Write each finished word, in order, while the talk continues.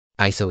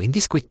So in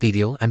this quick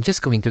video, I'm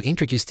just going to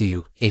introduce to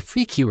you a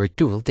free keyword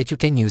tool that you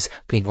can use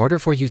in order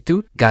for you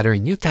to gather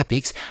new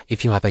topics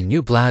if you have a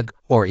new blog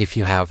or if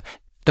you have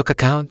TikTok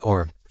account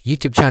or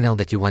YouTube channel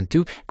that you want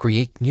to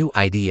create new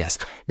ideas.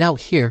 Now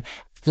here,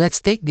 let's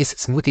take this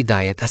smoothie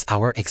diet as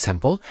our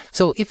example.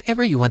 So if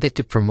ever you wanted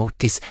to promote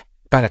this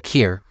product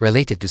here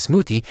related to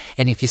smoothie,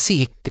 and if you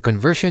see the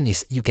conversion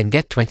is you can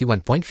get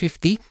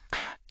 21.50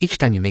 each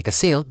time you make a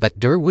sale, but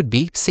there would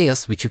be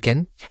sales which you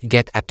can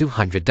get up to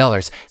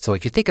 $100. So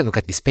if you take a look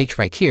at this page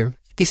right here,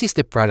 this is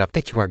the product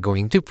that you are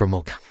going to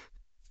promote.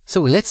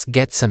 So let's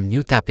get some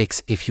new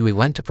topics if you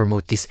want to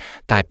promote this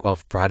type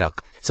of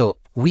product. So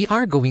we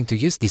are going to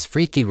use this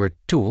free keyword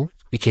tool,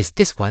 which is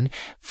this one,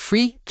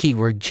 free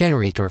keyword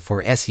generator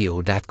for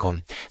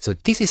SEO.com. So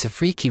this is a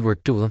free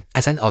keyword tool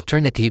as an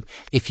alternative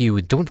if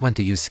you don't want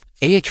to use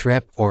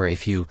Ahrefs or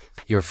if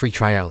your free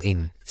trial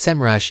in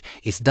SEMrush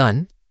is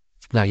done.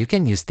 Now you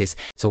can use this.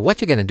 So what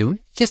you're going to do,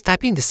 just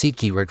type in the seed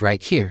keyword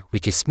right here,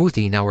 which is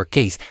smoothie in our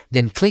case,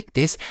 then click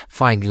this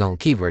find long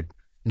keyword.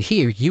 And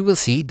here you will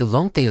see the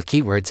long tail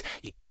keywords.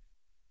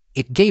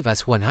 It gave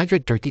us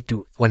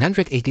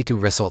 182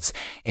 results.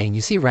 And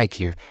you see right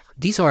here,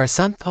 these are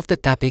some of the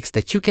topics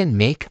that you can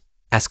make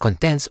as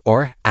contents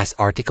or as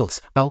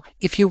articles. Now,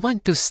 if you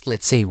want to,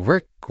 let's say,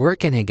 where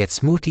can I get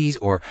smoothies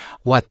or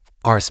what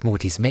are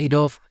smoothies made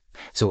of?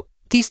 So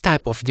these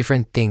type of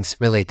different things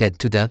related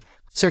to the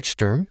search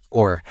term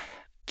or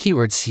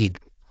keyword seed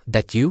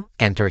that you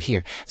enter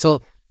here.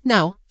 So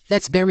now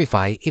let's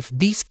verify if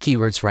these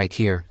keywords right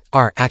here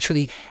are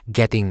actually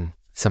getting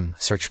some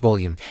search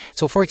volume.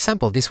 So for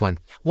example, this one,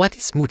 what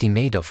is smoothie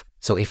made of?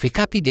 So if we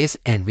copy this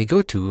and we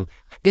go to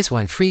this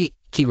one, free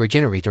keyword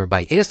generator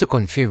by it has to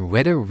confirm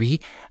whether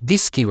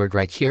this keyword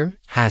right here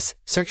has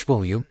search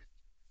volume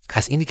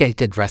as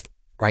indicated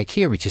right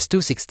here, which is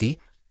 260.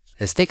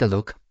 Let's take a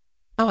look.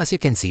 Now, as you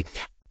can see,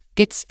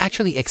 it's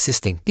actually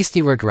existing. This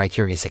keyword right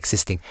here is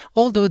existing.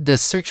 Although the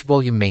search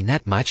volume may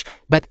not match,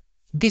 but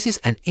this is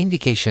an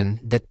indication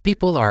that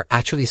people are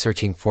actually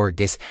searching for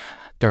this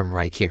term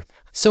right here.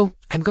 So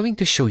I'm going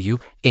to show you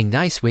a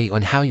nice way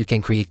on how you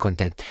can create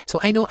content. So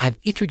I know I've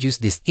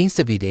introduced this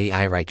Instavid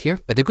AI right here,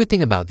 but the good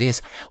thing about this,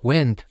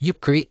 when you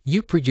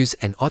produce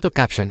an auto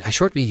caption, a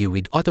short video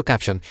with auto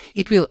caption,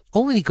 it will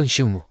only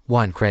consume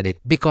 1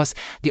 credit because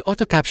the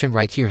auto caption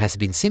right here has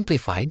been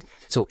simplified.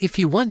 So if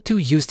you want to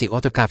use the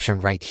auto caption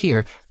right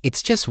here,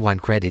 it's just 1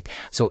 credit.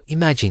 So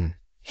imagine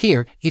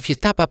here, if you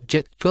top up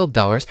just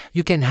 $12,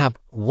 you can have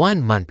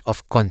 1 month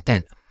of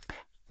content.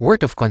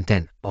 Worth of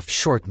content of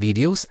short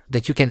videos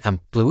that you can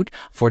upload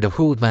for the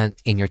whole month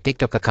in your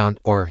TikTok account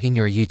or in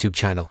your YouTube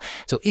channel.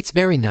 So it's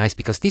very nice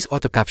because this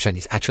auto caption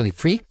is actually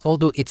free,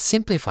 although it's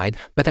simplified,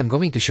 but I'm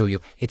going to show you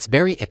it's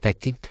very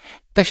effective,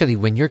 especially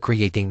when you're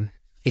creating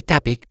a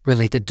topic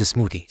related to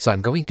smoothie. So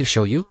I'm going to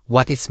show you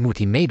what is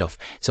smoothie made of.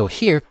 So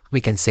here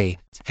we can say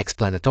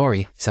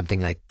explanatory,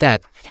 something like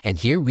that. And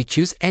here we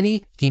choose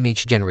any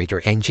image generator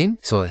engine.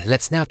 So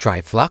let's now try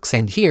Flux.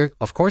 And here,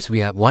 of course,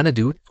 we want to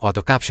do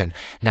auto caption.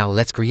 Now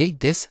let's create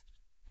this.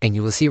 And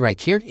you will see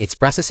right here, it's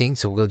processing.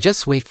 So we'll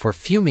just wait for a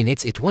few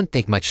minutes. It won't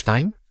take much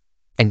time.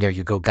 And there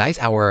you go, guys.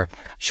 Our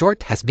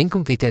short has been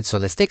completed. So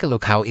let's take a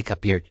look how it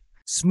appeared.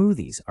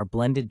 Smoothies are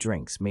blended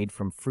drinks made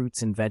from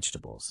fruits and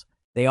vegetables.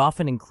 They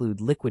often include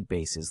liquid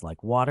bases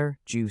like water,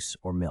 juice,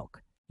 or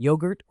milk.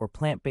 Yogurt or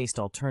plant-based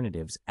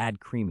alternatives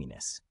add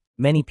creaminess.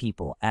 Many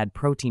people add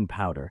protein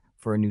powder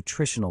for a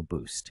nutritional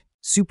boost.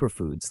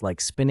 Superfoods like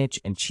spinach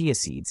and chia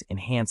seeds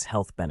enhance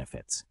health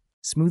benefits.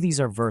 Smoothies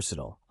are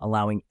versatile,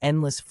 allowing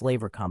endless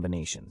flavor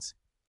combinations.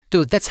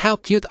 Dude, that's how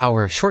cute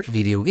our short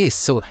video is.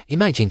 So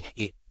imagine,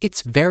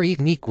 it's very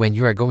unique when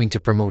you are going to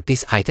promote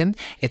this item.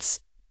 It's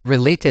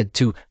related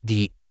to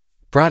the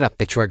product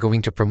that you are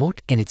going to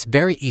promote, and it's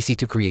very easy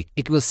to create.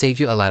 It will save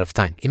you a lot of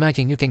time.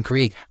 Imagine you can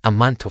create a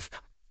month of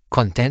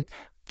content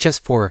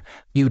just for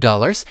few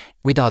dollars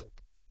without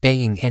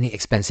paying any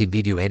expensive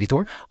video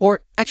editor.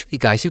 Or actually,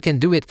 guys, you can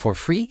do it for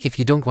free if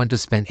you don't want to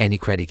spend any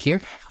credit here.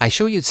 I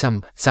show you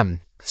some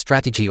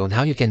strategy on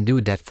how you can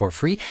do that for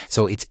free.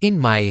 So it's in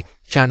my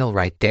channel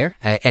right there.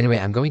 Anyway,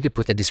 I'm going to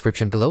put a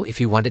description below if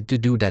you wanted to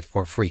do that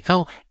for free.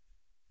 Now,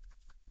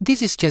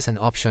 this is just an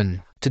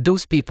option to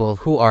those people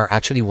who are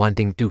actually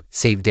wanting to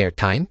save their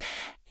time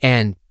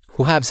and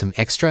who have some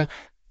extra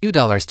few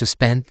dollars to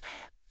spend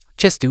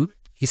just to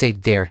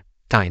save their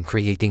time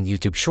creating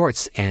YouTube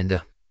shorts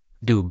and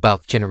do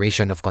bulk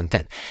generation of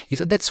content.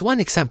 So that's one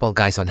example,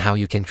 guys, on how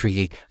you can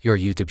create your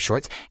YouTube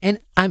shorts. And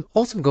I'm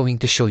also going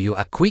to show you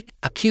a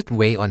cute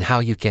way on how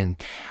you can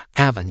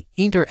have an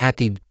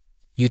interactive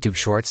YouTube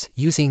shorts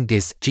using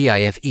this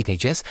GIF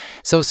images.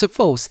 So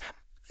suppose,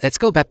 let's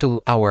go back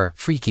to our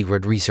free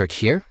keyword research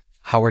here.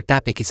 Our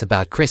topic is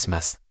about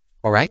Christmas.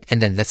 All right.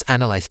 And then let's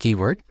analyze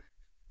keyword.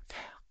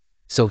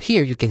 So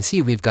here you can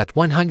see we've got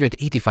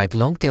 185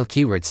 long tail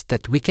keywords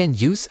that we can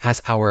use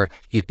as our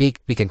UPIC.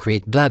 We can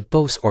create blog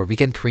posts or we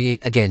can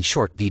create again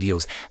short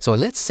videos. So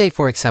let's say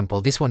for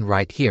example this one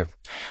right here,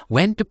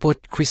 when to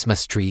put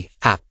Christmas tree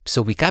app.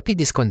 So we copy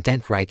this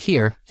content right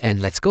here and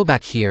let's go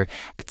back here,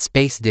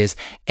 space this,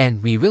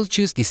 and we will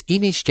choose this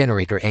image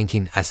generator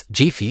engine as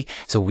Giphy.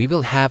 So we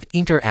will have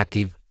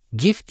interactive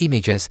GIF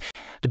images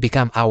to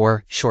become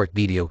our short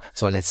video.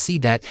 So let's see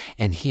that,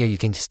 and here you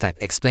can just type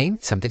explain,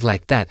 something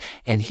like that.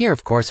 And here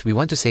of course we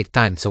want to save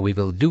time, so we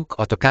will do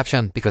auto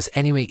caption because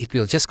anyway it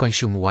will just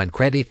consume 1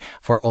 credit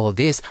for all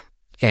this.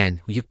 And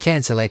you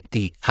can select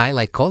the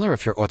highlight color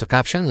of your auto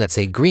caption, let's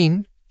say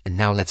green, and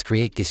now let's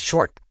create this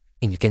short.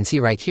 And you can see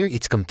right here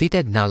it's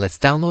completed. Now let's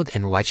download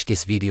and watch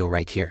this video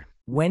right here.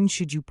 When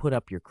should you put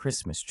up your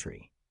Christmas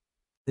tree?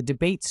 The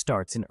debate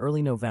starts in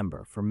early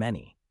November for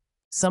many.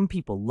 Some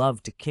people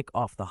love to kick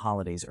off the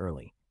holidays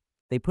early.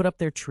 They put up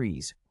their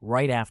trees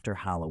right after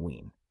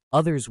Halloween.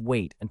 Others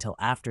wait until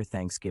after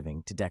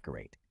Thanksgiving to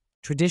decorate.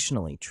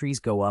 Traditionally,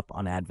 trees go up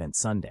on Advent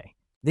Sunday.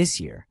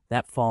 This year,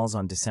 that falls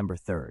on December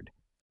 3rd.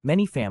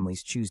 Many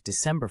families choose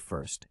December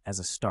 1st as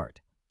a start.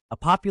 A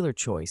popular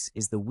choice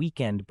is the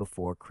weekend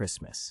before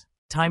Christmas.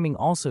 Timing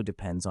also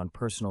depends on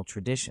personal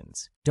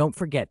traditions. Don't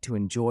forget to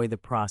enjoy the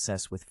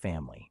process with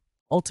family.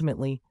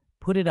 Ultimately,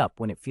 put it up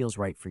when it feels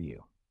right for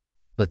you.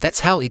 But that's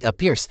how it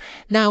appears.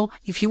 Now,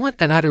 if you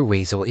want another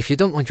way, so if you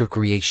don't want to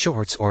create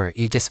shorts or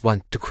you just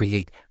want to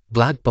create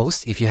blog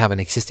posts, if you have an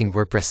existing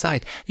WordPress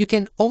site, you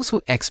can also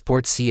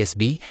export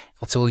CSV.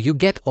 So you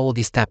get all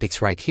these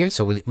topics right here.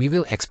 So we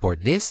will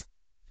export this.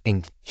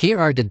 And here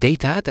are the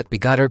data that we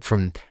gathered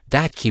from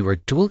that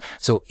keyword tool.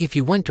 So if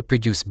you want to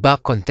produce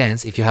bulk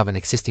contents, if you have an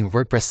existing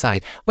WordPress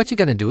site, what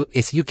you're going to do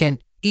is you can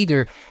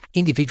either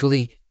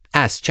individually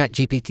ask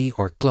ChatGPT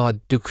or Claude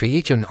to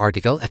create you an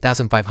article,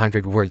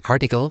 1,500 word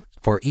article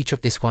for each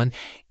of this one.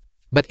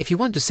 But if you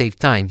want to save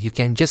time, you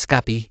can just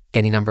copy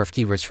any number of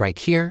keywords right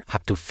here,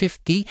 up to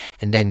 50,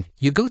 and then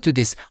you go to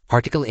this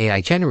article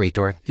AI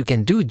generator. You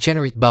can do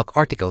generate bulk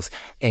articles,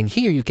 and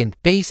here you can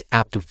paste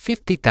up to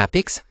 50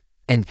 topics,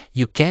 and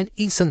you can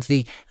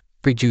instantly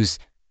produce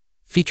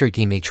featured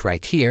image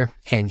right here.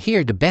 And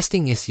here the best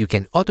thing is you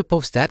can auto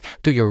post that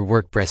to your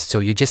WordPress. So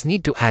you just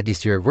need to add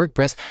this to your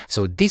WordPress.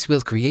 So this will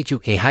create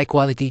you a high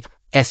quality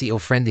SEO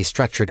friendly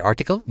structured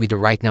article with the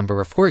right number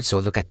of words. So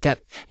look at that.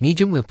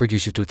 Medium will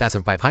produce you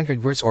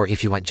 2,500 words, or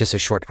if you want just a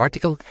short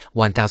article,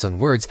 1,000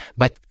 words.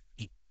 But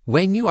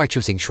when you are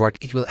choosing short,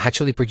 it will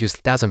actually produce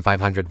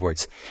 1,500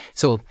 words.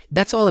 So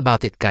that's all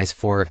about it, guys,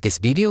 for this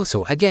video.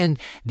 So again,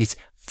 this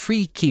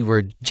free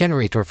keyword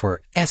generator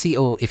for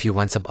SEO if you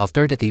want some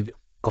alternative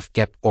of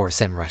Kep or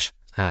SEMrush.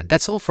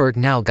 That's all for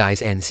now,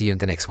 guys, and see you in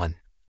the next one.